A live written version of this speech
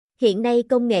Hiện nay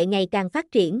công nghệ ngày càng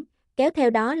phát triển, kéo theo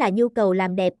đó là nhu cầu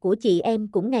làm đẹp của chị em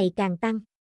cũng ngày càng tăng.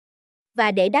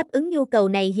 Và để đáp ứng nhu cầu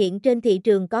này hiện trên thị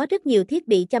trường có rất nhiều thiết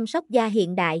bị chăm sóc da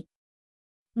hiện đại.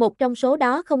 Một trong số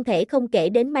đó không thể không kể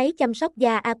đến máy chăm sóc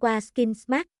da Aqua Skin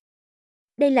Smart.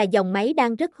 Đây là dòng máy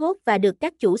đang rất hot và được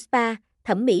các chủ spa,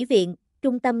 thẩm mỹ viện,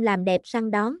 trung tâm làm đẹp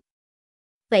săn đón.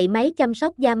 Vậy máy chăm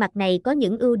sóc da mặt này có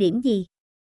những ưu điểm gì?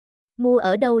 Mua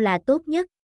ở đâu là tốt nhất?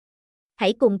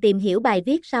 Hãy cùng tìm hiểu bài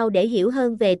viết sau để hiểu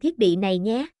hơn về thiết bị này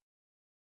nhé.